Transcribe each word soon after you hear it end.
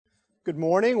Good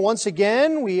morning. Once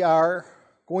again, we are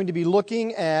going to be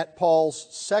looking at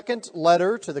Paul's second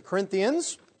letter to the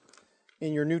Corinthians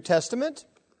in your New Testament.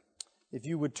 If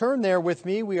you would turn there with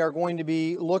me, we are going to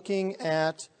be looking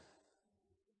at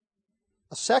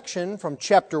a section from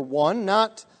chapter 1,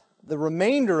 not the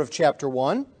remainder of chapter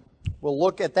 1. We'll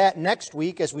look at that next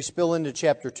week as we spill into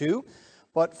chapter 2.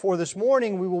 But for this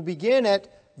morning, we will begin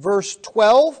at verse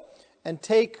 12 and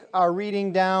take our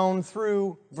reading down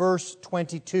through verse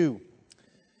 22.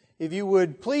 If you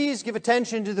would please give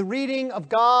attention to the reading of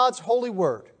God's holy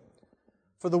word.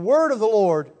 For the word of the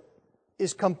Lord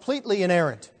is completely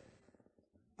inerrant.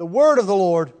 The word of the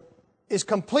Lord is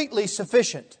completely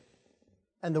sufficient.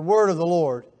 And the word of the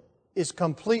Lord is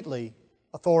completely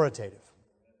authoritative.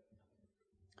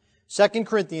 2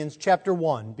 Corinthians chapter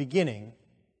 1, beginning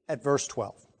at verse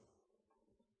 12.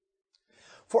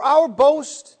 For our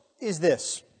boast is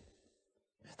this,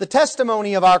 the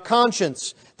testimony of our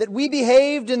conscience, that we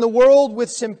behaved in the world with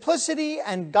simplicity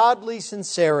and godly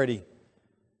sincerity,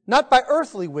 not by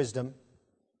earthly wisdom,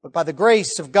 but by the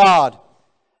grace of God,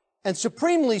 and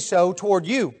supremely so toward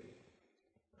you.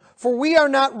 For we are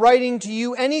not writing to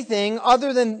you anything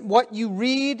other than what you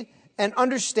read and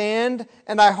understand,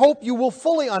 and I hope you will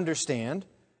fully understand,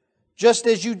 just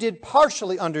as you did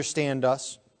partially understand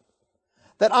us,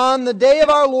 that on the day of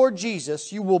our Lord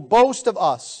Jesus you will boast of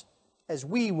us, as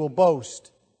we will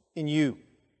boast in you.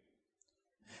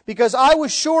 Because I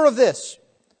was sure of this,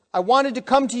 I wanted to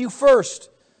come to you first,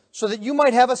 so that you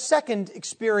might have a second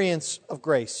experience of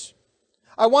grace.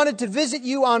 I wanted to visit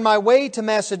you on my way to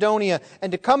Macedonia,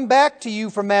 and to come back to you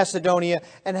from Macedonia,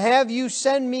 and have you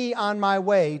send me on my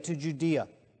way to Judea.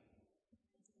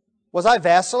 Was I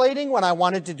vacillating when I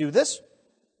wanted to do this?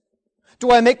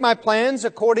 Do I make my plans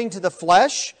according to the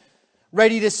flesh,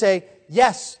 ready to say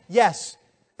yes, yes,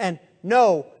 and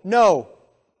no, no,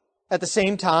 at the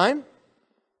same time?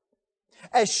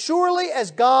 As surely as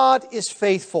God is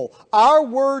faithful, our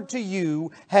word to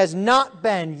you has not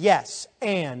been yes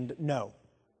and no.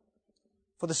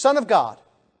 For the Son of God,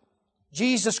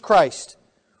 Jesus Christ,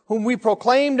 whom we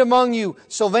proclaimed among you,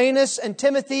 Silvanus and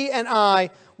Timothy and I,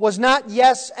 was not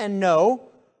yes and no,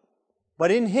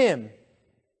 but in Him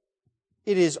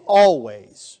it is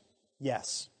always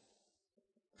yes.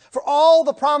 For all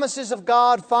the promises of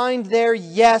God find their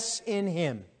yes in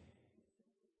Him.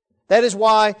 That is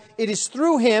why it is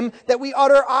through Him that we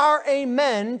utter our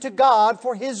amen to God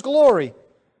for His glory.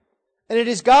 And it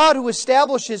is God who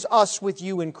establishes us with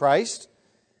you in Christ,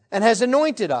 and has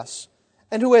anointed us,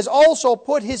 and who has also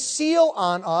put His seal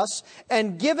on us,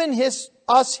 and given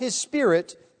us His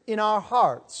Spirit in our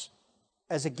hearts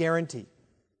as a guarantee.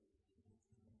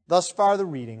 Thus far the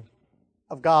reading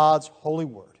of God's holy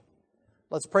word.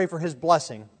 Let's pray for His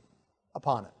blessing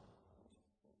upon it.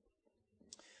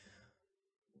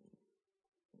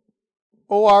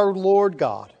 O our Lord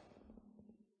God,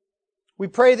 we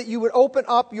pray that you would open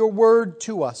up your word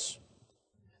to us,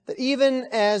 that even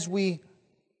as we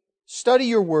study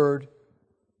your word,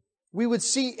 we would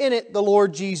see in it the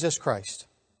Lord Jesus Christ.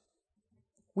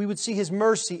 We would see His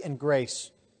mercy and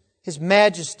grace, His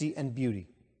majesty and beauty.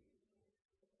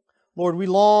 Lord, we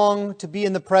long to be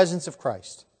in the presence of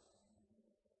Christ.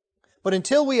 But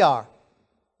until we are,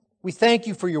 we thank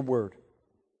you for your word.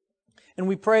 And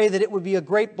we pray that it would be a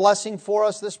great blessing for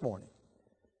us this morning.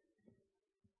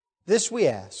 This we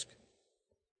ask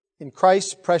in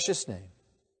Christ's precious name.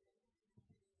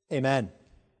 Amen.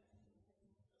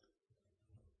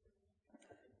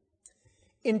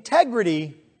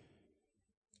 Integrity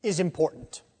is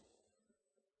important.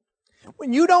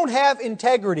 When you don't have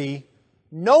integrity,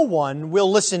 no one will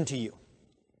listen to you.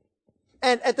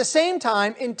 And at the same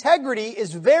time, integrity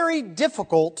is very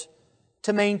difficult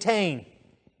to maintain.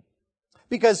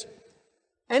 Because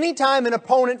anytime an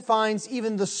opponent finds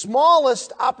even the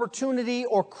smallest opportunity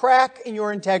or crack in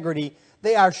your integrity,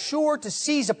 they are sure to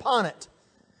seize upon it,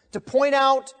 to point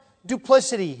out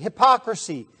duplicity,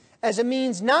 hypocrisy, as a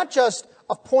means not just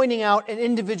of pointing out an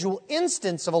individual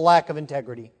instance of a lack of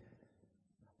integrity,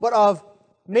 but of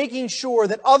making sure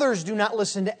that others do not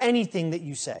listen to anything that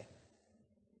you say.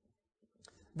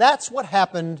 That's what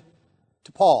happened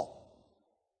to Paul.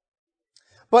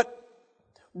 But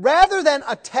rather than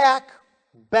attack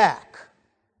back,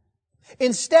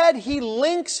 instead he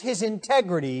links his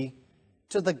integrity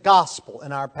to the gospel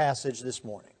in our passage this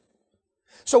morning.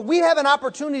 So we have an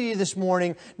opportunity this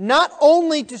morning not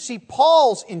only to see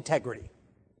Paul's integrity,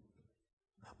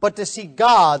 but to see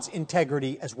God's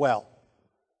integrity as well.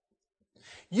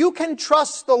 You can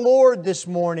trust the Lord this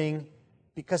morning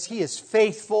because He is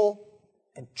faithful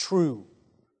and true.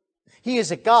 He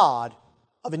is a God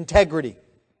of integrity.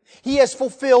 He has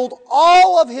fulfilled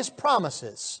all of His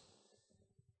promises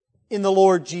in the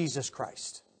Lord Jesus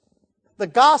Christ. The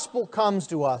gospel comes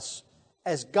to us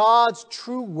as God's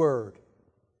true word,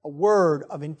 a word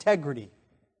of integrity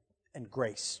and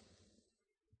grace.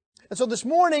 And so this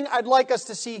morning, I'd like us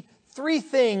to see three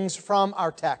things from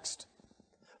our text.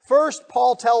 First,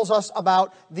 Paul tells us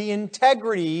about the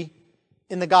integrity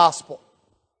in the gospel.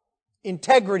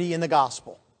 Integrity in the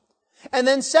gospel. And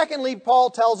then secondly, Paul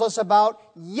tells us about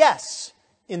yes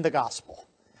in the gospel.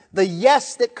 The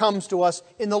yes that comes to us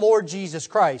in the Lord Jesus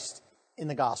Christ in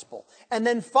the gospel. And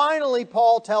then finally,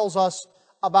 Paul tells us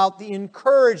about the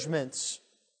encouragements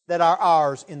that are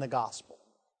ours in the gospel.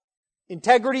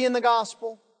 Integrity in the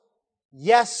gospel,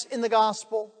 yes in the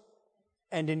gospel,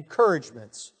 and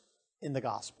encouragements in the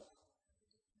gospel.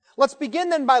 Let's begin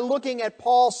then by looking at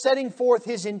Paul setting forth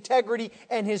his integrity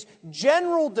and his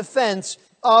general defense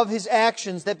of his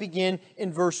actions that begin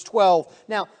in verse 12.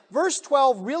 Now, verse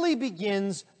 12 really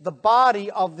begins the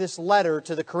body of this letter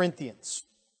to the Corinthians.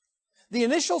 The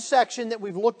initial section that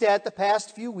we've looked at the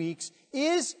past few weeks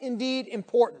is indeed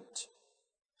important.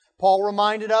 Paul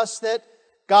reminded us that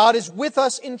God is with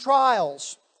us in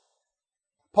trials.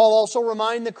 Paul also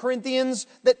reminded the Corinthians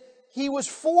that He was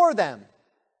for them,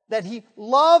 that He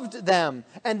loved them,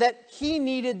 and that He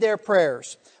needed their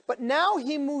prayers. But now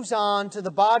he moves on to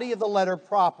the body of the letter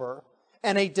proper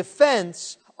and a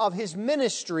defense of his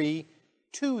ministry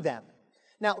to them.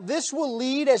 Now, this will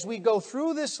lead, as we go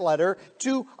through this letter,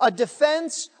 to a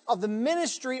defense of the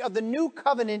ministry of the new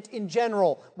covenant in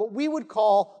general, what we would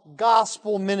call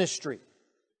gospel ministry.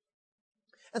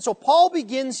 And so Paul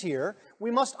begins here,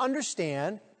 we must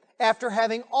understand, after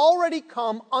having already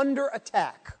come under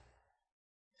attack.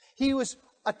 He was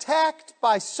attacked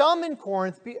by some in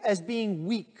Corinth as being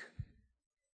weak,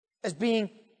 as being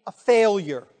a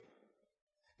failure,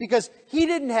 because he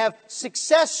didn't have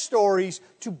success stories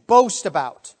to boast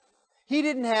about. He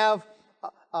didn't have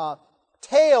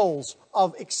tales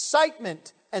of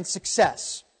excitement and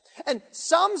success. And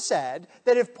some said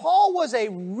that if Paul was a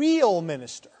real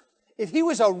minister, if he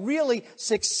was a really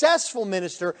successful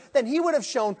minister, then he would have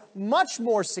shown much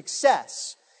more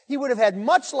success. He would have had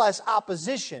much less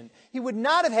opposition. He would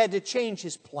not have had to change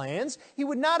his plans. He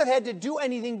would not have had to do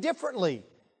anything differently.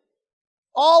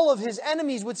 All of his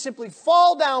enemies would simply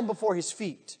fall down before his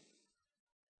feet.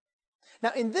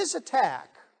 Now, in this attack,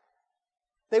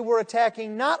 they were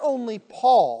attacking not only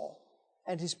Paul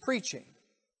and his preaching,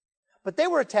 but they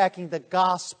were attacking the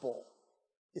gospel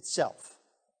itself.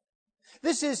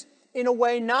 This is, in a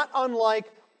way, not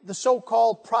unlike the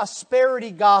so-called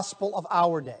prosperity gospel of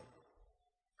our day,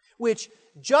 which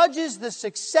judges the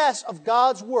success of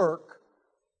God's work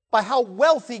by how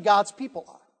wealthy God's people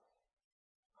are,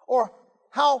 or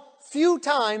how few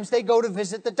times they go to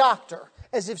visit the doctor,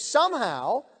 as if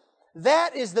somehow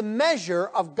that is the measure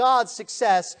of God's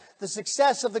success, the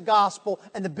success of the gospel,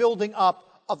 and the building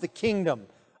up of the kingdom.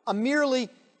 A merely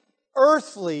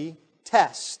earthly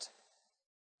test.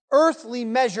 Earthly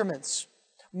measurements.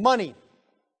 Money.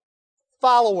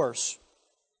 Followers.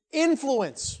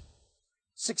 Influence.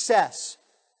 Success.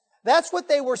 That's what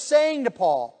they were saying to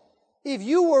Paul. If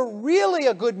you were really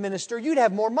a good minister, you'd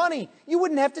have more money. You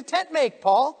wouldn't have to tent make,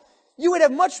 Paul. You would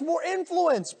have much more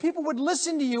influence. People would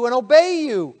listen to you and obey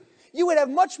you. You would have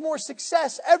much more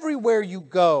success everywhere you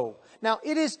go. Now,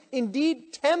 it is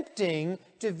indeed tempting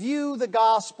to view the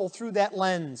gospel through that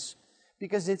lens,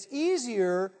 because it's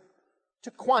easier to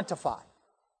quantify.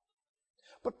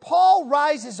 But Paul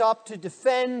rises up to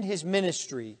defend his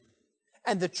ministry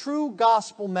and the true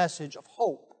gospel message of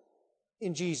hope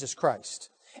in Jesus Christ.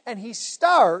 And he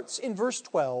starts in verse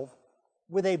 12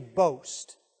 with a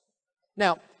boast.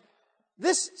 Now,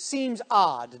 this seems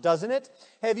odd, doesn't it?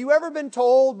 Have you ever been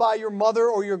told by your mother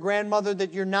or your grandmother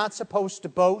that you're not supposed to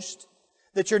boast?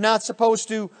 That you're not supposed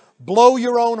to blow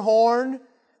your own horn?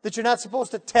 That you're not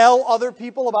supposed to tell other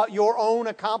people about your own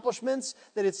accomplishments?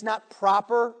 That it's not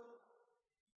proper?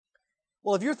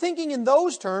 Well, if you're thinking in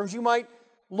those terms, you might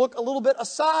look a little bit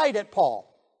aside at Paul.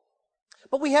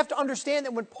 But we have to understand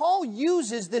that when Paul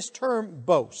uses this term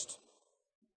boast,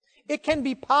 it can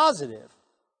be positive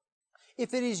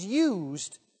if it is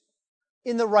used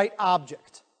in the right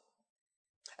object.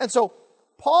 And so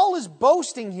Paul is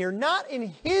boasting here not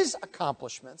in his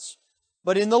accomplishments,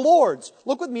 but in the Lord's.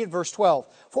 Look with me at verse 12.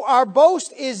 For our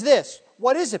boast is this.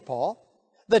 What is it, Paul?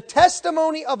 The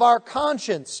testimony of our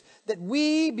conscience that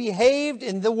we behaved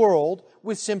in the world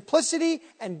with simplicity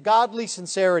and godly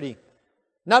sincerity.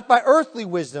 Not by earthly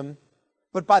wisdom,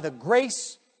 but by the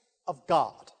grace of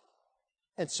God,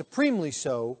 and supremely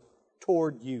so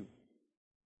toward you.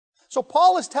 So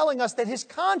Paul is telling us that his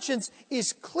conscience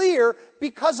is clear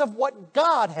because of what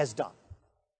God has done.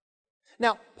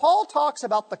 Now, Paul talks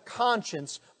about the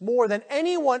conscience more than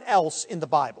anyone else in the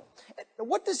Bible.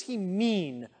 What does he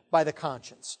mean by the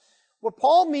conscience? What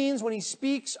Paul means when he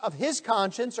speaks of his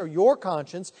conscience or your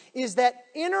conscience is that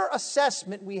inner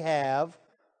assessment we have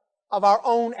of our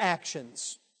own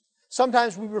actions.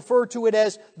 Sometimes we refer to it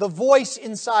as the voice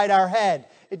inside our head.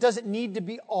 It doesn't need to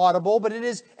be audible, but it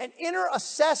is an inner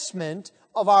assessment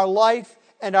of our life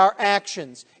and our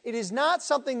actions. It is not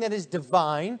something that is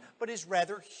divine, but is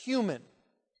rather human.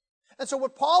 And so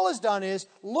what Paul has done is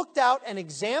looked out and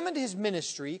examined his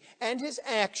ministry and his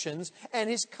actions, and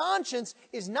his conscience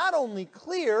is not only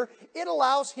clear, it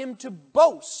allows him to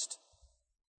boast.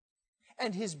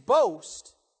 And his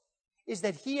boast is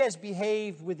that he has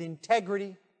behaved with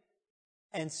integrity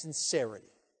and sincerity.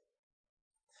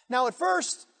 Now, at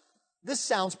first, this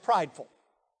sounds prideful.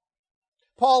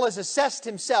 Paul has assessed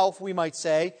himself, we might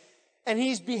say, and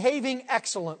he's behaving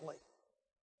excellently.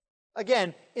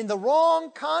 Again, in the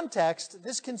wrong context,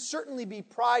 this can certainly be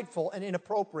prideful and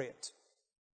inappropriate.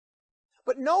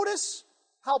 But notice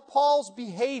how Paul's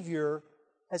behavior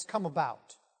has come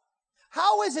about.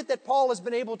 How is it that Paul has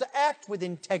been able to act with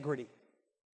integrity,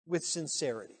 with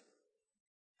sincerity?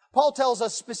 Paul tells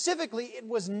us specifically it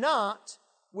was not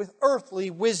with earthly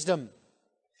wisdom.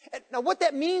 Now what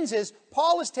that means is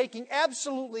Paul is taking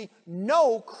absolutely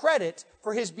no credit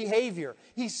for his behavior.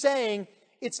 He's saying,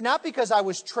 it's not because I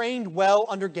was trained well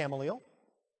under Gamaliel.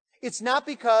 It's not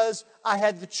because I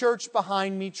had the church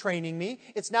behind me training me.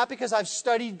 It's not because I've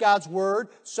studied God's Word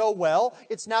so well.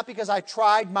 It's not because I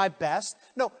tried my best.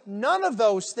 No, none of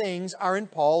those things are in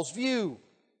Paul's view.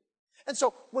 And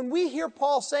so when we hear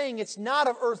Paul saying it's not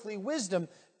of earthly wisdom,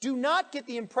 do not get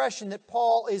the impression that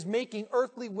Paul is making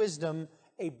earthly wisdom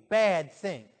a bad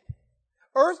thing.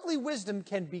 Earthly wisdom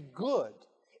can be good.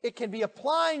 It can be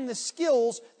applying the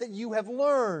skills that you have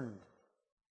learned.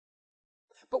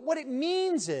 But what it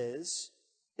means is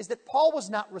that Paul was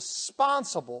not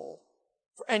responsible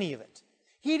for any of it.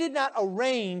 He did not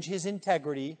arrange his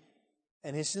integrity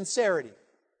and his sincerity.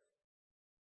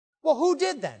 Well, who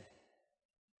did then?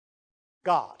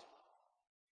 God.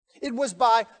 It was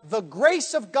by the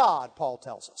grace of God, Paul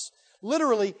tells us,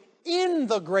 literally in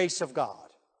the grace of God,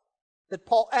 that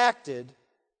Paul acted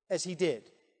as he did.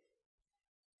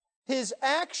 His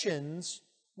actions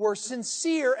were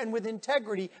sincere and with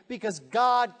integrity because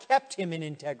God kept him in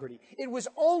integrity. It was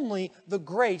only the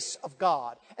grace of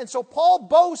God. And so Paul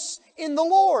boasts in the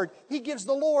Lord. He gives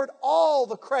the Lord all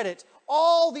the credit,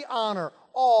 all the honor,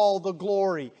 all the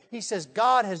glory. He says,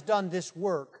 God has done this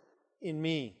work in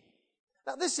me.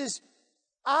 Now this is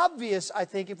obvious, I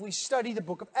think, if we study the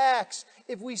book of Acts.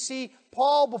 If we see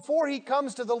Paul before he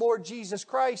comes to the Lord Jesus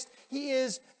Christ, he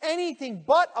is anything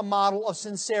but a model of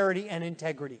sincerity and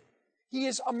integrity. He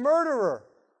is a murderer.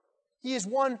 He is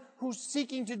one who's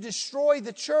seeking to destroy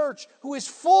the church, who is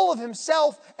full of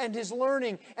himself and his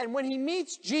learning. And when he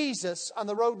meets Jesus on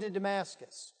the road to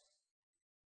Damascus,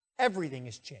 everything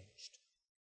is changed.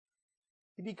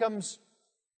 He becomes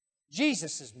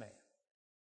Jesus' man.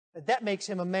 That makes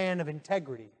him a man of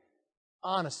integrity,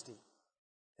 honesty,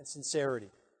 and sincerity.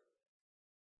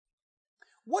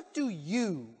 What do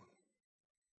you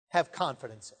have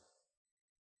confidence in?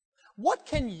 What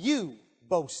can you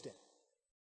boast in?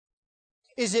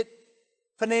 Is it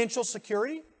financial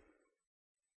security?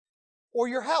 Or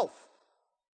your health?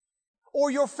 Or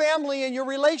your family and your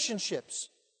relationships?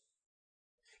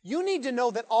 You need to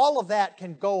know that all of that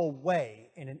can go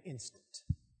away in an instant.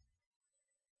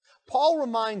 Paul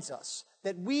reminds us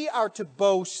that we are to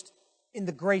boast in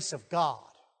the grace of God.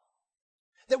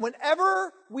 That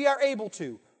whenever we are able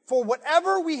to, for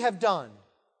whatever we have done,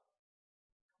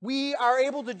 we are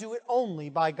able to do it only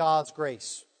by God's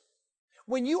grace.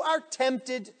 When you are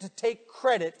tempted to take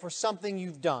credit for something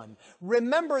you've done,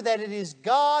 remember that it is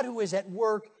God who is at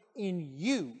work in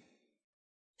you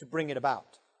to bring it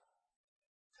about.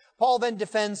 Paul then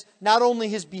defends not only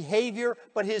his behavior,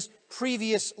 but his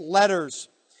previous letters.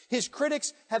 His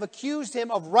critics have accused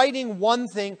him of writing one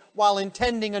thing while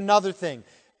intending another thing.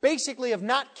 Basically of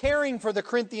not caring for the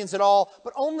Corinthians at all,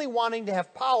 but only wanting to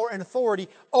have power and authority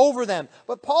over them.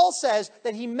 But Paul says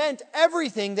that he meant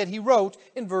everything that he wrote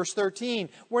in verse 13.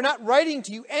 We're not writing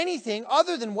to you anything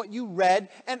other than what you read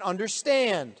and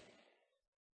understand.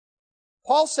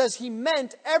 Paul says he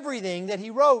meant everything that he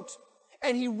wrote.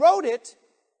 And he wrote it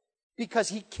because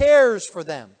he cares for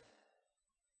them.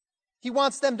 He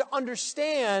wants them to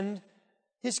understand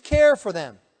his care for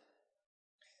them.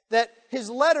 That his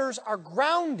letters are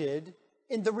grounded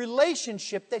in the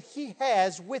relationship that he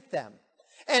has with them.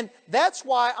 And that's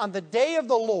why on the day of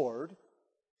the Lord,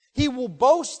 He will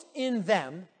boast in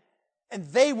them and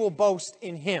they will boast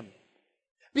in Him.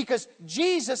 Because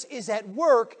Jesus is at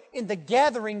work in the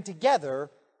gathering together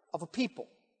of a people.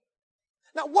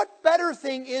 Now, what better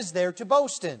thing is there to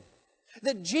boast in?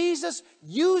 That Jesus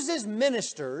uses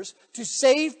ministers to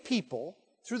save people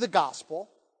through the gospel,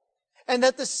 and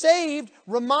that the saved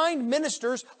remind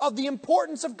ministers of the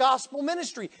importance of gospel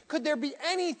ministry. Could there be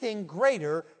anything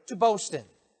greater to boast in?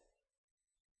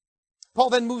 Paul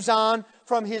then moves on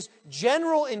from his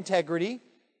general integrity,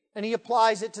 and he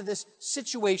applies it to this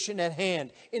situation at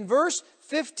hand. In verse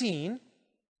 15,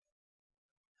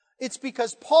 it's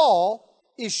because Paul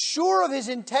is sure of his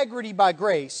integrity by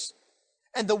grace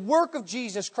and the work of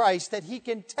Jesus Christ that he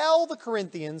can tell the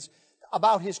Corinthians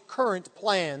about his current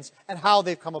plans and how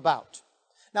they've come about.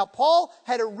 Now, Paul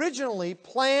had originally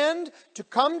planned to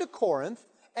come to Corinth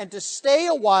and to stay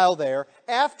a while there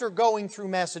after going through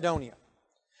Macedonia.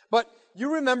 But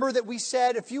you remember that we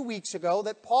said a few weeks ago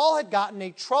that Paul had gotten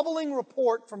a troubling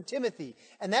report from Timothy,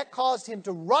 and that caused him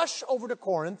to rush over to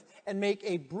Corinth and make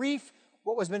a brief,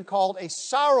 what was been called a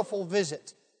sorrowful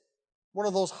visit, one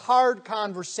of those hard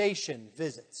conversation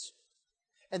visits.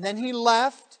 And then he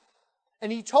left,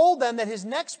 and he told them that his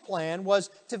next plan was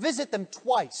to visit them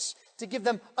twice, to give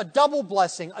them a double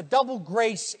blessing, a double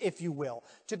grace, if you will,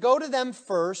 to go to them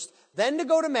first, then to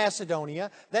go to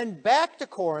Macedonia, then back to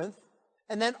Corinth,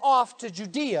 and then off to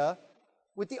Judea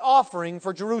with the offering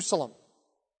for Jerusalem.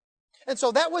 And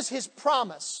so that was his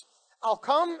promise. I'll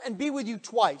come and be with you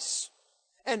twice,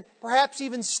 and perhaps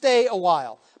even stay a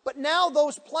while. But now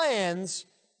those plans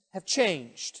have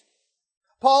changed.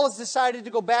 Paul has decided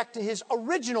to go back to his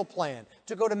original plan,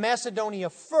 to go to Macedonia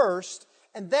first,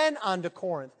 and then on to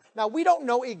Corinth. Now, we don't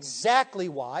know exactly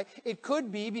why. It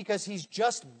could be because he's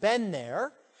just been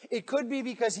there. It could be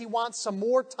because he wants some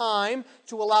more time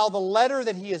to allow the letter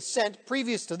that he has sent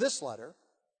previous to this letter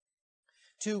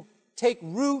to take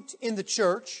root in the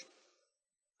church,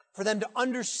 for them to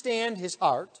understand his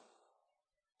heart.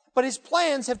 But his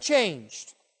plans have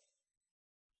changed.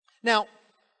 Now,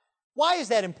 why is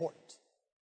that important?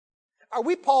 Are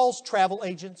we Paul's travel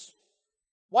agents?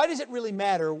 Why does it really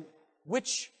matter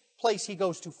which place he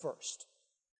goes to first?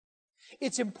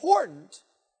 It's important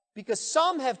because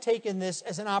some have taken this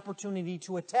as an opportunity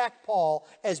to attack Paul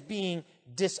as being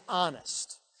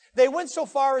dishonest. They went so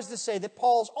far as to say that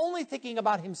Paul's only thinking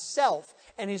about himself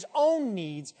and his own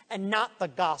needs and not the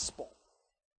gospel.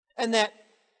 And that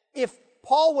if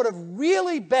Paul would have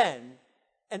really been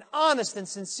an honest and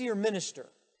sincere minister,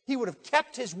 he would have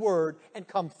kept his word and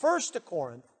come first to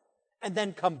Corinth and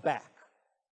then come back.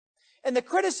 And the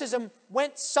criticism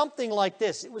went something like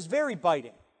this. It was very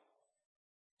biting.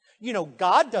 You know,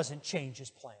 God doesn't change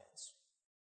his plans.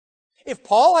 If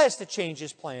Paul has to change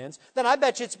his plans, then I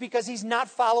bet you it's because he's not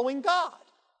following God.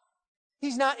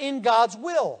 He's not in God's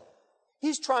will.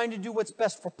 He's trying to do what's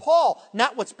best for Paul,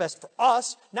 not what's best for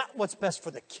us, not what's best for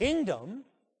the kingdom.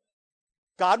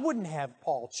 God wouldn't have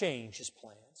Paul change his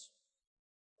plans.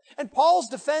 And Paul's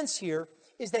defense here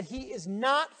is that he is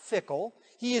not fickle,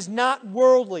 he is not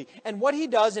worldly. And what he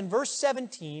does in verse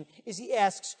 17 is he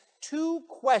asks two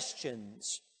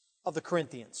questions of the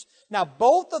Corinthians. Now,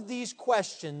 both of these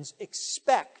questions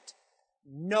expect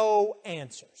no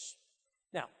answers.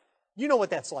 Now, you know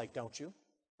what that's like, don't you?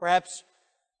 Perhaps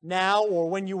now or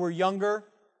when you were younger,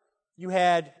 you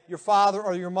had your father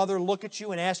or your mother look at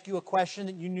you and ask you a question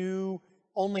that you knew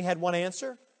only had one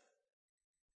answer.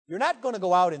 You're not going to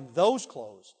go out in those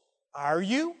clothes, are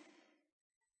you?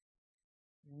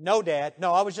 No, Dad.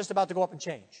 No, I was just about to go up and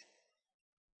change.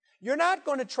 You're not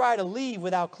going to try to leave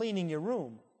without cleaning your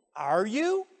room, are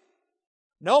you?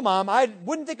 No, Mom, I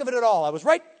wouldn't think of it at all. I was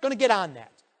going to get on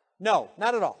that. No,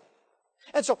 not at all.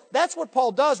 And so that's what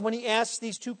Paul does when he asks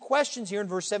these two questions here in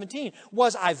verse 17.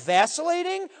 Was I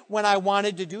vacillating when I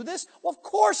wanted to do this? Well, of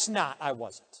course not, I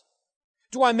wasn't.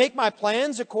 Do I make my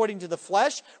plans according to the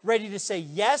flesh, ready to say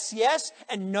yes, yes,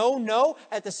 and no, no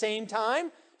at the same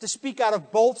time? To speak out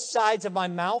of both sides of my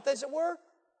mouth, as it were?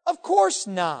 Of course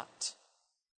not.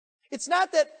 It's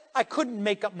not that I couldn't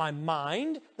make up my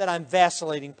mind that I'm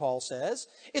vacillating, Paul says.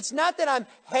 It's not that I'm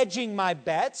hedging my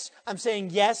bets. I'm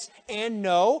saying yes and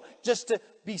no just to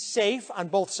be safe on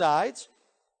both sides.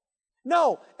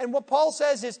 No, and what Paul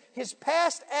says is his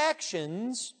past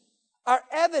actions are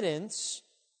evidence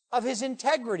of his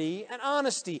integrity and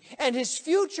honesty, and his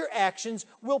future actions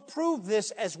will prove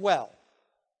this as well.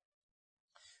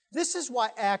 This is why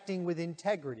acting with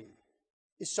integrity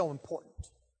is so important.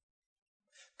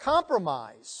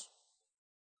 Compromise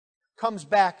comes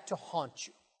back to haunt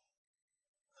you.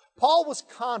 Paul was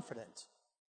confident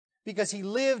because he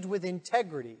lived with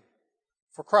integrity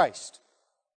for Christ.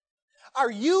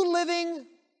 Are you living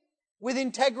with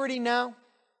integrity now?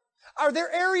 Are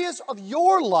there areas of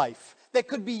your life that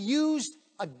could be used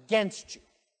against you?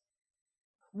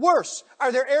 Worse,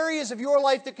 are there areas of your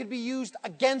life that could be used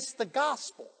against the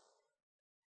gospel?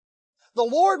 The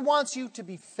Lord wants you to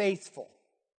be faithful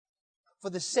for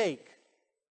the sake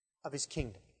of His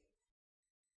kingdom.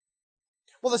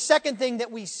 Well, the second thing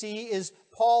that we see is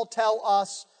Paul tell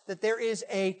us that there is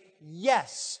a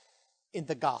yes in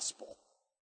the gospel.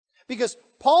 Because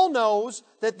Paul knows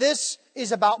that this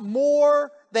is about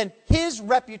more than his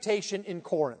reputation in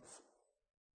Corinth.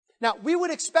 Now, we would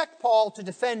expect Paul to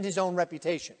defend his own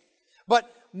reputation,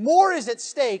 but more is at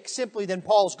stake simply than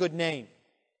Paul's good name.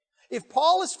 If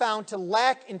Paul is found to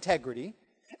lack integrity,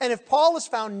 and if Paul is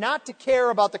found not to care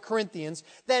about the Corinthians,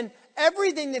 then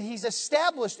everything that he's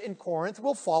established in Corinth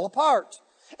will fall apart.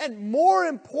 And more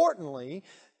importantly,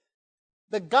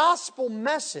 the gospel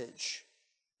message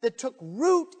that took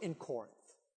root in Corinth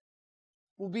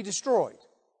will be destroyed.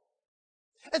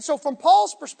 And so from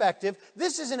Paul's perspective,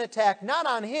 this is an attack not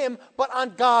on him, but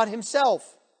on God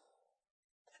Himself.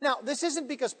 Now, this isn't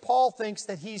because Paul thinks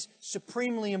that he's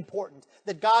supremely important,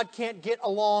 that God can't get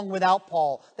along without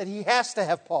Paul, that he has to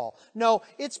have Paul. No,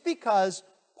 it's because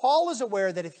Paul is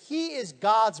aware that if he is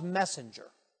God's messenger,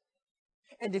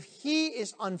 and if he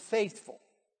is unfaithful,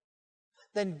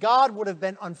 then God would have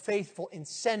been unfaithful in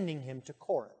sending him to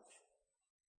Corinth.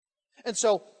 And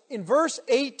so, in verse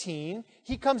 18,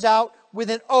 he comes out with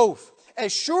an oath.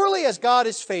 As surely as God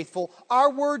is faithful,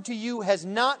 our word to you has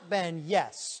not been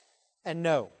yes and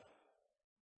no.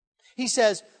 He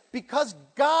says, because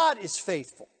God is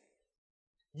faithful,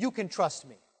 you can trust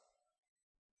me.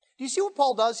 Do you see what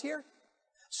Paul does here?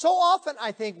 So often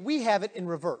I think we have it in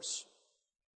reverse.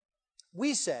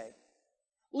 We say,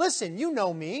 listen, you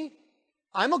know me.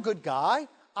 I'm a good guy.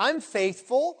 I'm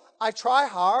faithful. I try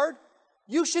hard.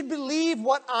 You should believe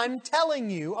what I'm telling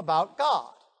you about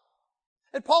God.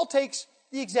 And Paul takes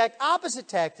the exact opposite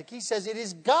tactic. He says it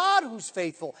is God who's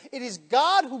faithful. It is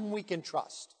God whom we can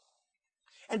trust.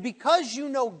 And because you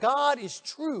know God is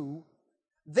true,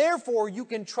 therefore you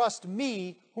can trust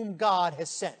me whom God has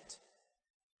sent.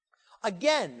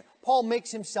 Again, Paul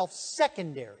makes himself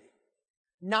secondary,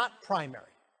 not primary.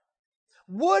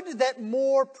 Would that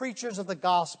more preachers of the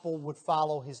gospel would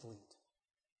follow his lead.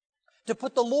 To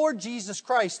put the Lord Jesus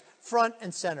Christ front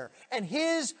and center, and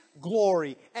His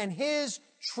glory and His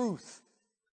truth,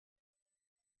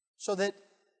 so that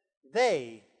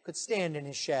they could stand in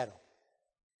His shadow.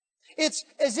 It's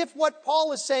as if what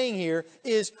Paul is saying here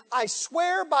is, I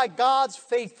swear by God's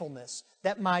faithfulness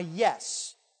that my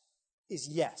yes is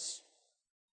yes.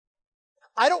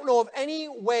 I don't know of any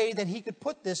way that he could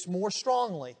put this more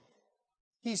strongly.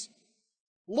 He's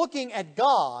looking at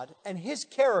God and His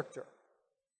character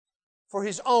for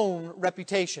his own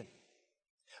reputation.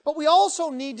 But we also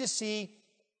need to see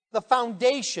the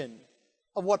foundation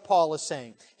of what Paul is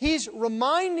saying. He's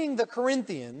reminding the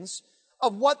Corinthians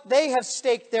of what they have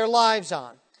staked their lives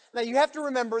on. Now you have to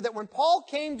remember that when Paul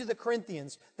came to the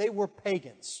Corinthians, they were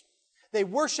pagans. They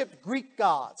worshipped Greek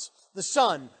gods, the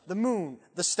sun, the moon,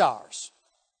 the stars.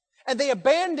 And they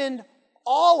abandoned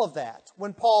all of that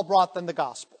when Paul brought them the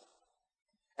gospel.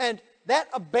 And that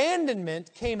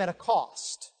abandonment came at a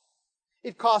cost.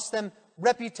 It cost them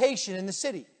reputation in the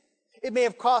city. It may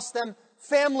have cost them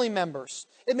family members.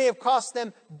 It may have cost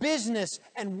them business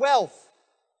and wealth.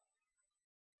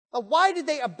 Now, why did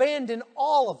they abandon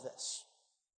all of this?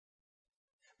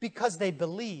 Because they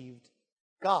believed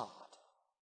God.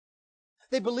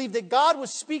 They believed that God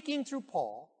was speaking through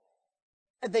Paul,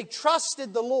 and they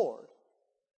trusted the Lord,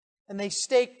 and they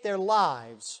staked their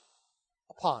lives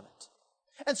upon it.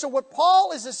 And so what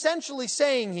Paul is essentially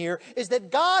saying here is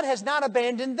that God has not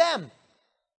abandoned them.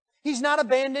 He's not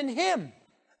abandoned him.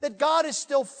 That God is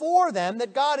still for them,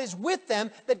 that God is with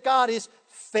them, that God is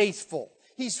faithful.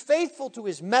 He's faithful to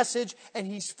His message, and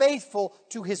He's faithful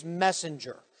to His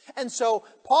messenger. And so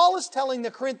Paul is telling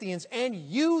the Corinthians, and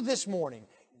you this morning,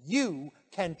 you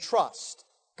can trust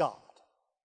God.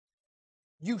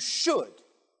 You should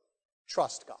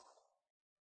trust God.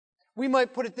 We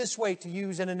might put it this way, to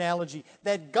use an analogy,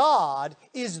 that God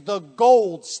is the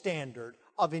gold standard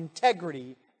of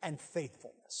integrity and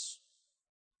faithfulness.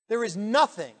 There is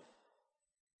nothing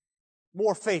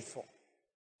more faithful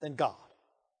than God.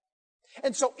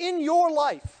 And so in your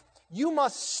life, you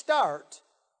must start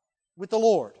with the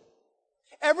Lord.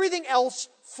 Everything else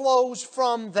flows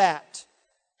from that.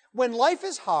 When life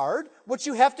is hard, what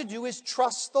you have to do is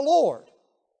trust the Lord.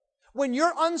 When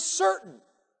you're uncertain,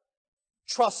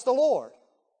 trust the Lord.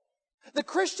 The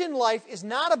Christian life is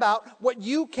not about what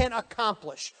you can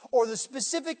accomplish or the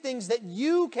specific things that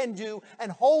you can do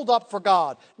and hold up for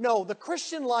God. No, the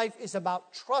Christian life is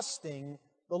about trusting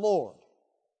the Lord.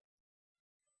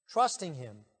 Trusting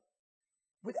Him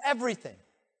with everything.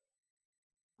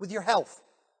 With your health.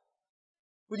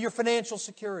 With your financial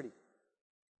security.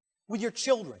 With your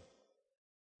children.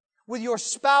 With your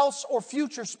spouse or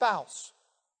future spouse.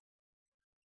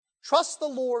 Trust the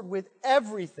Lord with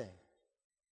everything.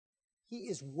 He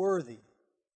is worthy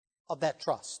of that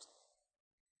trust.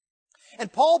 And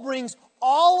Paul brings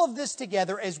all of this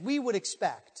together as we would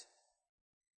expect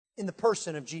in the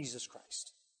person of Jesus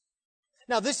Christ.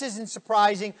 Now, this isn't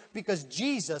surprising because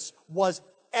Jesus was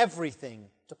everything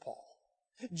to Paul.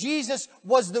 Jesus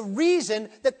was the reason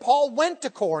that Paul went to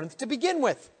Corinth to begin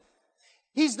with.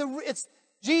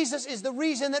 Jesus is the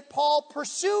reason that Paul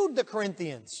pursued the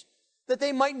Corinthians, that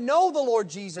they might know the Lord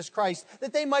Jesus Christ,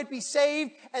 that they might be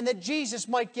saved, and that Jesus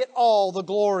might get all the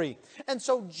glory. And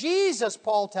so Jesus,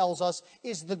 Paul tells us,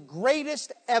 is the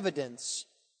greatest evidence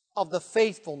of the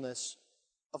faithfulness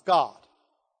of God.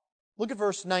 Look at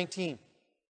verse 19.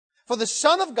 For the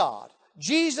Son of God,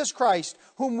 Jesus Christ,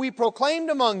 whom we proclaimed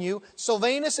among you,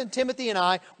 Silvanus and Timothy and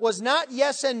I, was not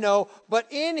yes and no, but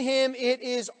in Him it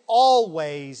is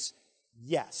always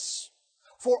yes.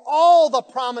 For all the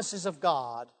promises of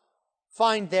God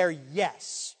find their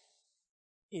yes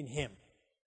in Him.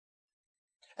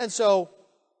 And so,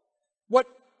 what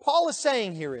Paul is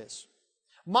saying here is,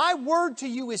 my word to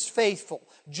you is faithful,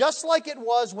 just like it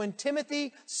was when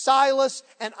Timothy, Silas,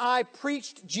 and I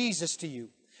preached Jesus to you.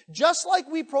 Just like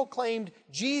we proclaimed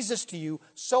Jesus to you,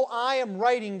 so I am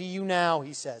writing to you now,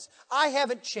 he says. I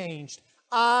haven't changed.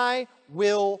 I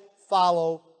will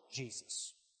follow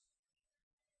Jesus.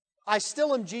 I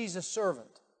still am Jesus'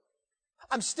 servant.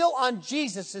 I'm still on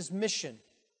Jesus' mission.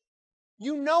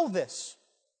 You know this.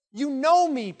 You know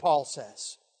me, Paul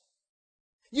says.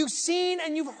 You've seen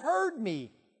and you've heard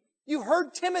me. You've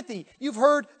heard Timothy. You've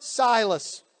heard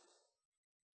Silas.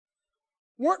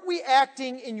 Weren't we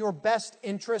acting in your best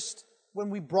interest when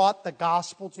we brought the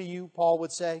gospel to you, Paul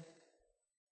would say?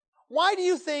 Why do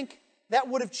you think that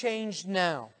would have changed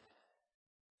now?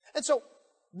 And so,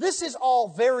 this is all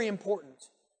very important.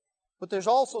 But there's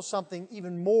also something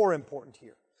even more important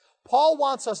here. Paul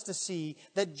wants us to see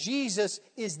that Jesus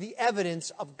is the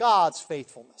evidence of God's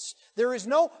faithfulness. There is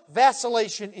no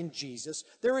vacillation in Jesus.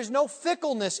 There is no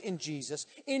fickleness in Jesus.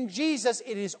 In Jesus,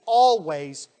 it is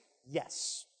always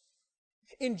yes.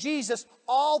 In Jesus,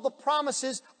 all the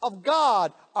promises of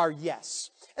God are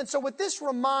yes. And so what this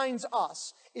reminds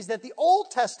us is that the Old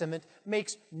Testament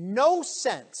makes no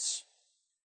sense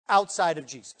outside of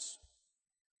Jesus.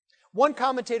 One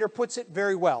commentator puts it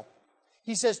very well.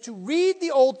 He says, to read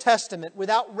the Old Testament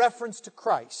without reference to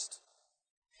Christ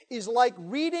is like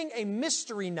reading a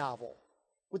mystery novel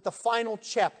with the final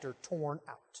chapter torn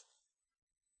out.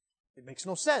 It makes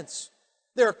no sense.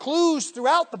 There are clues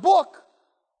throughout the book,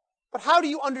 but how do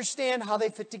you understand how they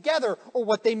fit together or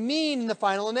what they mean in the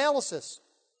final analysis?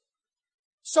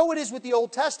 So it is with the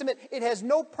Old Testament. It has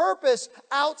no purpose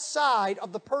outside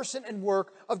of the person and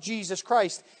work of Jesus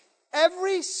Christ.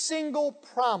 Every single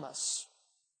promise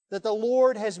that the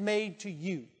Lord has made to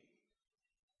you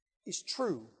is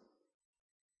true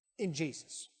in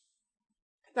Jesus.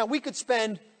 Now, we could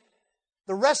spend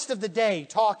the rest of the day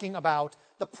talking about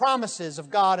the promises of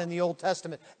God in the Old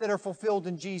Testament that are fulfilled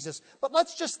in Jesus. But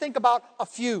let's just think about a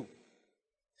few.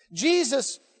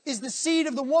 Jesus is the seed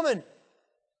of the woman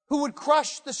who would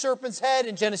crush the serpent's head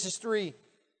in Genesis 3.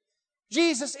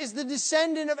 Jesus is the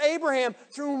descendant of Abraham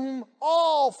through whom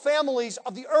all families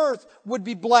of the earth would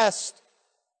be blessed.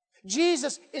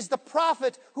 Jesus is the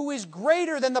prophet who is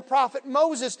greater than the prophet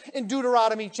Moses in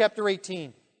Deuteronomy chapter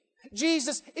 18.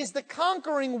 Jesus is the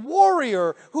conquering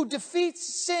warrior who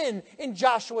defeats sin in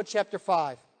Joshua chapter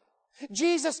 5.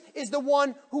 Jesus is the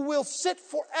one who will sit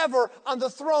forever on the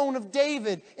throne of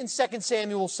David in 2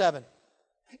 Samuel 7.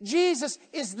 Jesus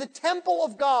is the temple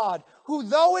of God who,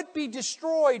 though it be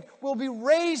destroyed, will be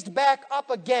raised back up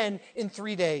again in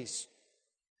 3 days.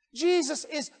 Jesus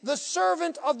is the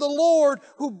servant of the Lord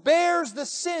who bears the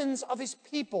sins of His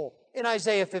people in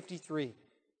Isaiah 53.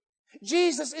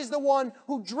 Jesus is the one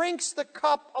who drinks the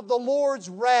cup of the Lord's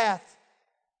wrath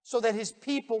so that His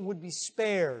people would be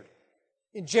spared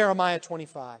in Jeremiah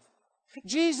 25.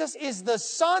 Jesus is the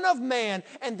Son of Man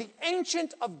and the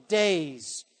Ancient of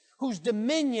Days whose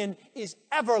dominion is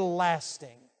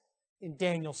everlasting in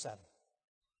Daniel 7.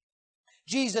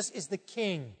 Jesus is the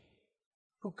King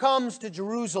who comes to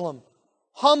Jerusalem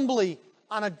humbly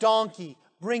on a donkey,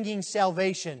 bringing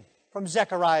salvation from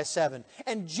Zechariah 7.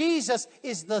 And Jesus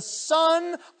is the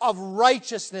Son of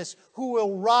righteousness who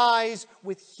will rise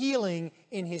with healing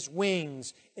in His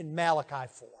wings in Malachi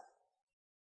 4.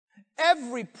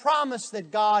 Every promise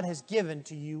that God has given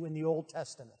to you in the Old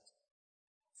Testament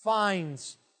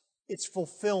finds its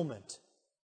fulfillment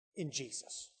in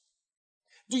Jesus.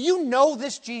 Do you know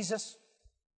this Jesus?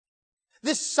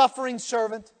 This suffering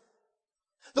servant?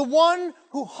 The one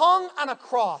who hung on a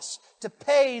cross to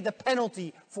pay the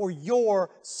penalty for your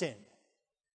sin.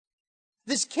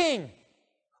 This King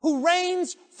who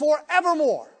reigns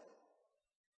forevermore.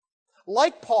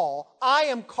 Like Paul, I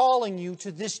am calling you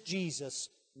to this Jesus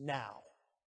now.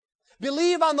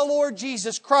 Believe on the Lord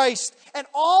Jesus Christ, and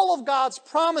all of God's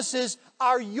promises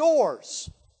are yours.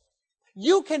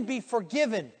 You can be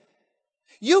forgiven.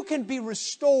 You can be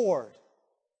restored.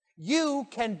 You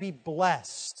can be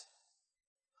blessed.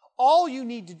 All you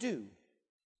need to do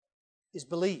is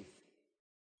believe.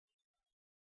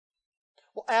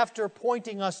 Well, after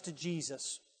pointing us to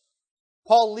Jesus,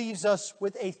 Paul leaves us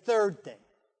with a third thing: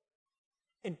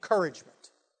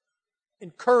 encouragement.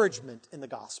 Encouragement in the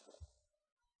gospel.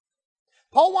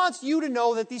 Paul wants you to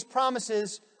know that these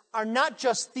promises are not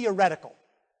just theoretical.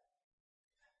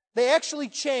 They actually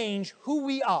change who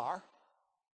we are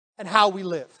and how we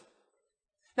live.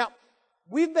 Now,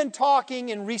 we've been talking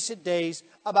in recent days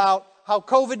about how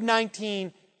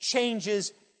COVID-19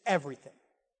 changes everything.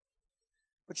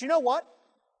 But you know what?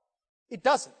 It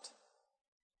doesn't.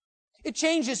 It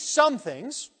changes some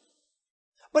things,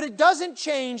 but it doesn't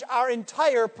change our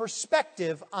entire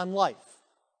perspective on life.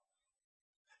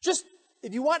 Just,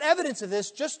 if you want evidence of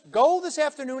this, just go this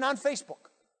afternoon on Facebook,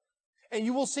 and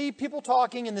you will see people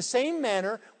talking in the same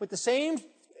manner, with the same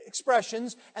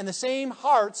expressions and the same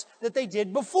hearts that they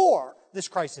did before this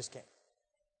crisis came.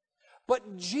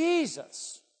 But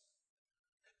Jesus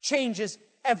changes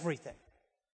everything.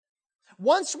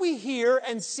 Once we hear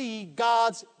and see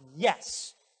God's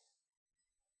yes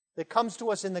that comes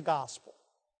to us in the gospel,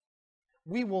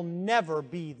 we will never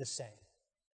be the same.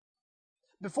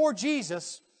 Before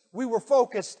Jesus, we were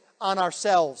focused on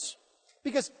ourselves,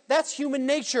 because that's human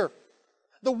nature.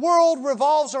 The world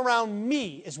revolves around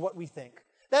me, is what we think.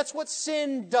 That's what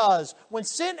sin does. When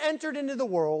sin entered into the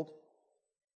world,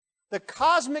 the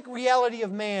cosmic reality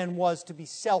of man was to be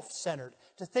self-centered,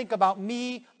 to think about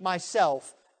me,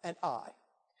 myself, and I.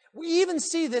 We even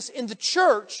see this in the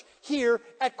church here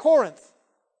at Corinth.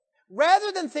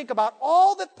 Rather than think about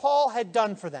all that Paul had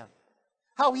done for them,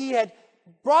 how he had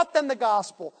brought them the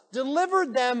gospel,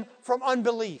 delivered them from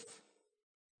unbelief,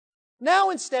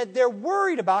 now instead they're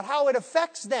worried about how it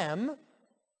affects them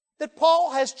that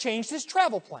Paul has changed his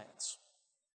travel plans.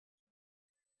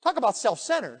 Talk about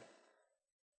self-centered.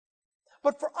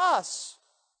 But for us,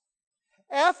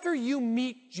 after you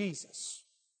meet Jesus,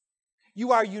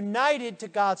 you are united to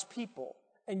God's people,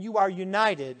 and you are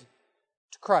united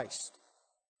to Christ.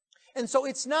 And so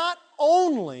it's not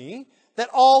only that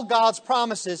all God's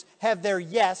promises have their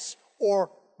yes, or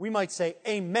we might say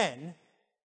amen,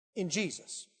 in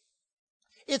Jesus.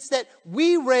 It's that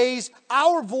we raise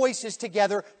our voices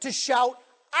together to shout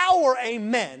our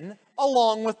amen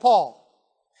along with Paul.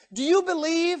 Do you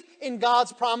believe in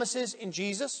God's promises in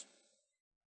Jesus?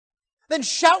 Then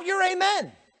shout your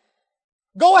amen.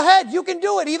 Go ahead, you can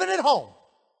do it even at home.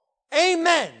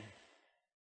 Amen.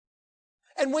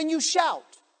 And when you shout,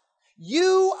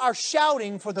 you are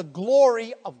shouting for the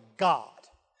glory of God.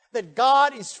 That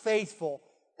God is faithful,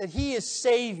 that He is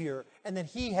Savior, and that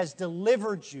He has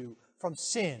delivered you from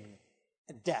sin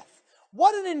and death.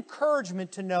 What an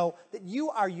encouragement to know that you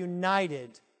are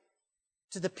united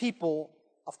to the people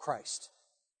of Christ,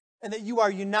 and that you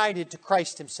are united to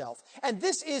Christ Himself. And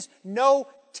this is no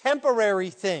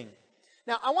temporary thing.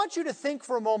 Now, I want you to think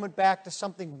for a moment back to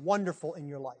something wonderful in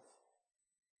your life.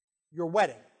 Your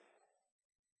wedding.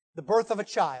 The birth of a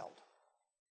child.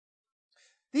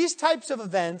 These types of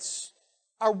events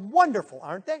are wonderful,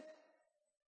 aren't they?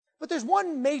 But there's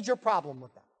one major problem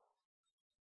with them.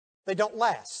 They don't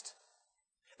last.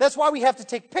 That's why we have to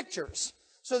take pictures,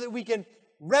 so that we can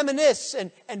reminisce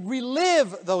and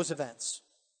relive those events.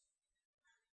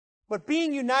 But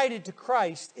being united to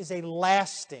Christ is a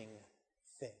lasting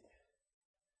thing.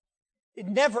 It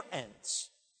never ends.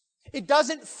 It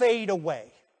doesn't fade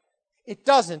away. It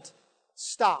doesn't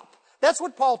stop. That's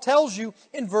what Paul tells you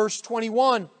in verse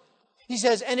 21. He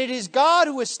says, "And it is God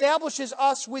who establishes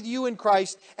us with you in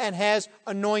Christ and has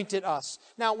anointed us."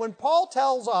 Now, when Paul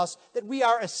tells us that we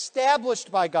are established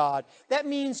by God, that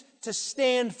means to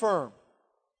stand firm.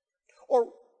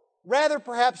 Or rather,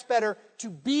 perhaps better, to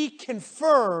be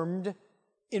confirmed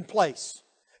in place.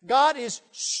 God is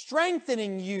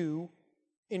strengthening you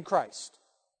in Christ.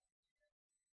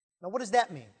 Now, what does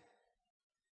that mean?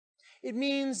 It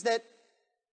means that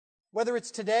whether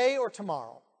it's today or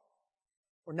tomorrow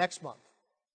or next month,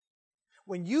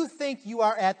 when you think you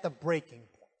are at the breaking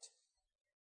point,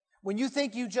 when you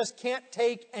think you just can't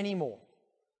take any more,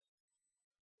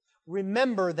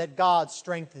 remember that God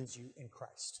strengthens you in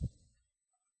Christ.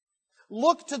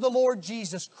 Look to the Lord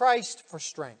Jesus Christ for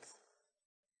strength.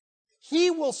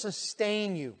 He will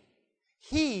sustain you.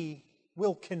 He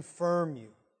will confirm you.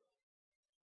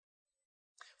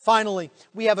 Finally,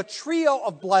 we have a trio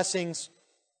of blessings,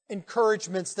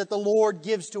 encouragements that the Lord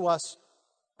gives to us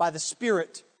by the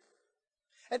Spirit.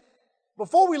 And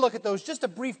before we look at those, just a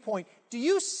brief point. Do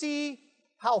you see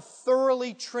how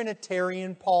thoroughly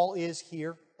Trinitarian Paul is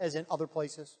here, as in other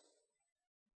places?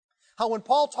 How when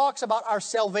Paul talks about our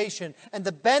salvation and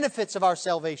the benefits of our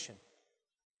salvation,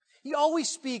 he always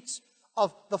speaks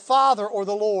of the Father or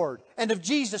the Lord, and of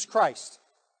Jesus Christ,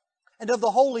 and of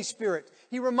the Holy Spirit.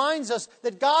 He reminds us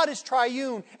that God is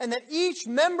triune, and that each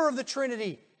member of the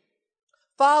Trinity,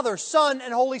 Father, Son,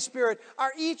 and Holy Spirit,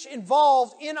 are each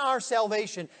involved in our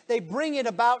salvation. They bring it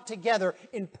about together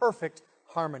in perfect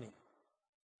harmony.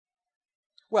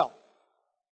 Well,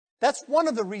 that's one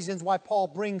of the reasons why Paul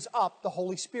brings up the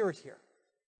Holy Spirit here.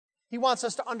 He wants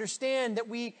us to understand that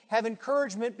we have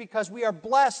encouragement because we are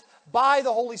blessed by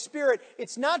the Holy Spirit.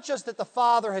 It's not just that the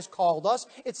Father has called us.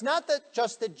 It's not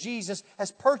just that Jesus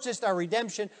has purchased our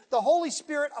redemption. The Holy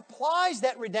Spirit applies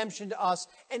that redemption to us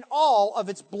and all of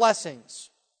its blessings.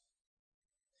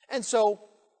 And so,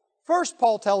 first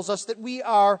Paul tells us that we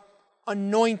are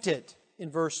anointed in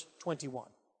verse 21.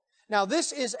 Now,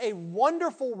 this is a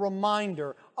wonderful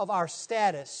reminder of our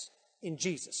status in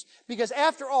Jesus. Because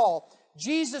after all,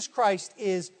 Jesus Christ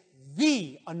is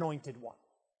the anointed one.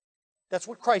 That's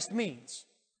what Christ means.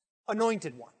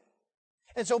 Anointed one.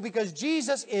 And so because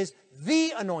Jesus is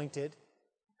the anointed,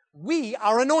 we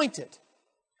are anointed.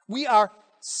 We are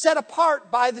set apart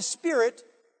by the Spirit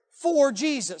for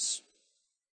Jesus.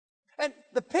 And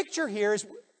the picture here is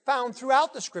found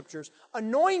throughout the Scriptures.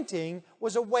 Anointing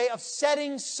was a way of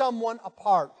setting someone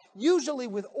apart, usually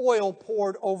with oil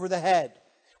poured over the head.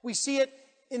 We see it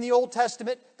in the Old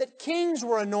Testament that kings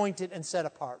were anointed and set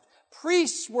apart.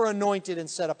 Priests were anointed and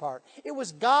set apart. It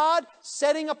was God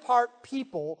setting apart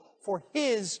people for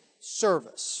His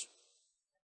service.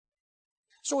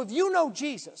 So if you know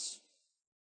Jesus,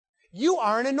 you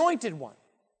are an anointed one.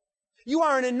 You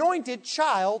are an anointed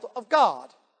child of God.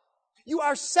 You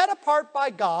are set apart by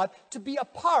God to be a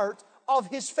part of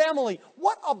His family.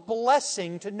 What a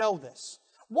blessing to know this.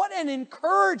 What an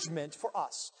encouragement for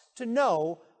us to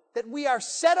know that we are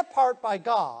set apart by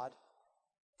God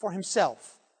for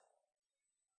Himself.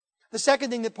 The second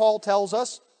thing that Paul tells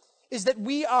us is that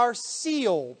we are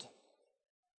sealed.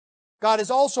 God has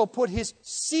also put His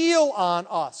seal on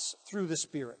us through the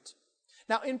Spirit.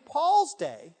 Now, in Paul's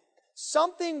day,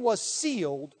 something was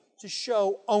sealed to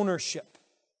show ownership.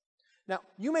 Now,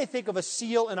 you may think of a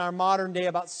seal in our modern day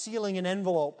about sealing an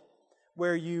envelope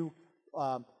where you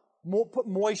put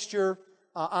moisture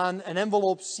on an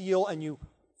envelope seal and you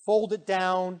fold it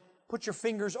down, put your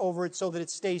fingers over it so that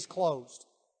it stays closed.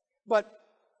 But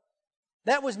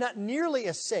that was not nearly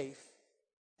as safe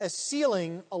as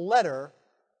sealing a letter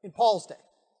in Paul's day.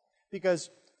 Because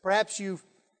perhaps you've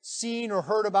seen or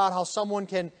heard about how someone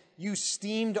can use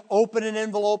steam to open an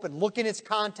envelope and look in its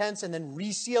contents and then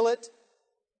reseal it.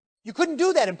 You couldn't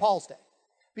do that in Paul's day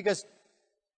because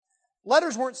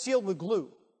letters weren't sealed with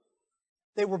glue.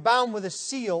 They were bound with a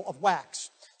seal of wax.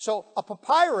 So a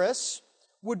papyrus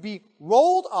would be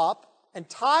rolled up and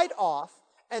tied off,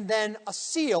 and then a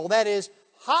seal, that is,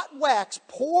 hot wax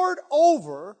poured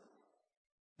over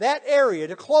that area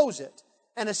to close it,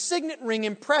 and a signet ring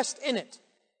impressed in it,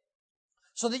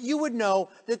 so that you would know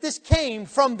that this came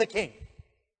from the king.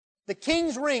 The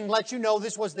king's ring lets you know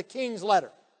this was the king's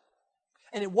letter.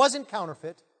 And it wasn't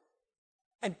counterfeit,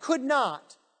 and could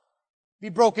not be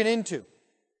broken into.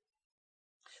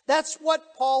 That's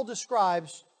what Paul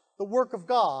describes the work of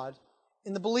God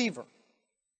in the believer.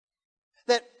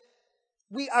 That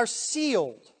we are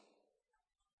sealed.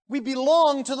 We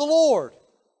belong to the Lord.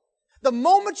 The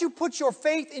moment you put your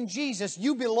faith in Jesus,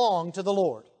 you belong to the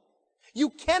Lord. You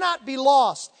cannot be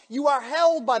lost. You are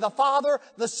held by the Father,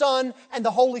 the Son, and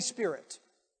the Holy Spirit.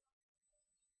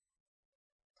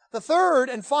 The third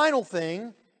and final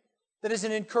thing that is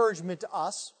an encouragement to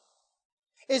us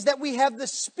is that we have the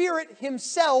Spirit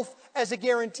Himself as a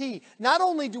guarantee. Not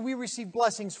only do we receive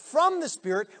blessings from the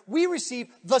Spirit, we receive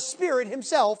the Spirit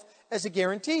Himself as a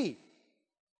guarantee.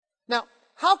 Now,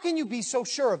 how can you be so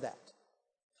sure of that?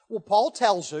 Well, Paul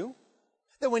tells you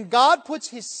that when God puts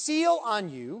His seal on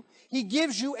you, He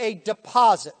gives you a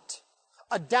deposit,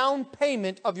 a down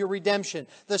payment of your redemption.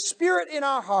 The Spirit in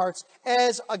our hearts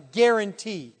as a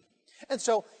guarantee. And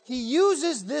so he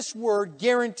uses this word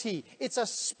guarantee. It's a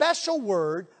special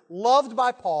word loved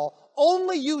by Paul,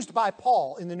 only used by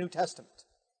Paul in the New Testament.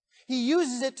 He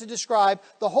uses it to describe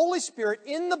the Holy Spirit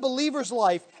in the believer's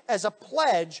life as a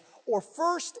pledge or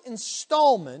first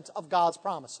installment of God's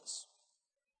promises.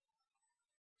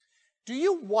 Do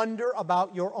you wonder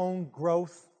about your own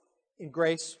growth in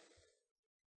grace,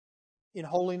 in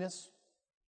holiness?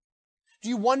 Do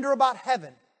you wonder about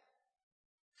heaven?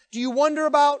 Do you wonder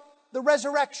about the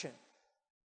resurrection?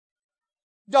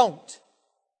 Don't.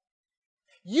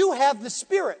 You have the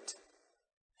Spirit,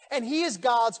 and He is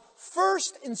God's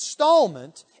first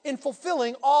installment in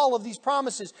fulfilling all of these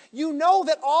promises. You know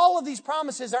that all of these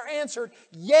promises are answered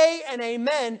yea and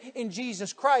amen in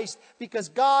Jesus Christ because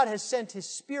God has sent His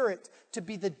Spirit to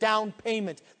be the down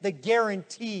payment, the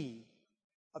guarantee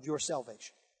of your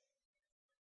salvation.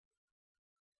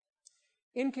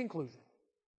 In conclusion,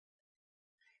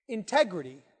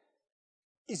 integrity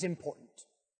is important.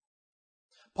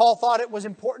 Paul thought it was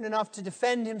important enough to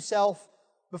defend himself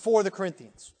before the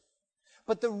Corinthians.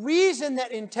 But the reason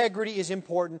that integrity is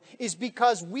important is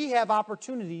because we have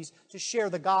opportunities to share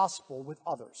the gospel with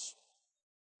others.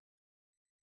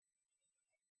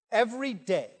 Every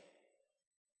day,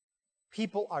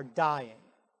 people are dying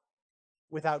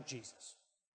without Jesus.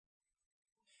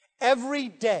 Every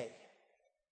day,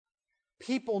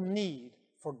 people need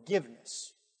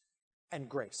forgiveness and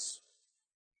grace.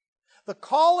 The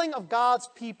calling of God's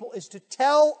people is to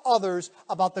tell others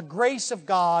about the grace of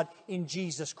God in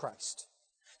Jesus Christ.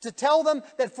 To tell them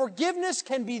that forgiveness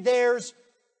can be theirs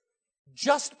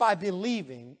just by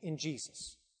believing in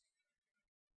Jesus.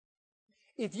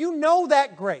 If you know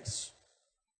that grace,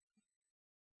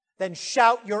 then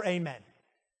shout your amen.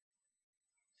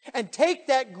 And take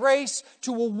that grace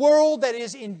to a world that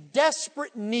is in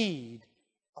desperate need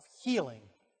of healing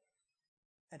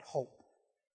and hope.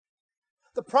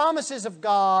 The promises of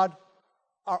God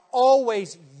are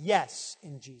always yes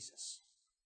in Jesus.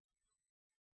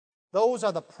 Those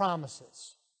are the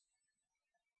promises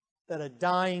that a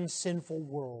dying, sinful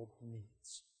world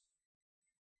needs.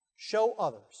 Show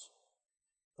others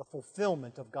the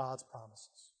fulfillment of God's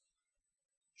promises.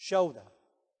 Show them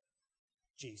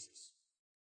Jesus.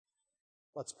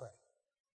 Let's pray.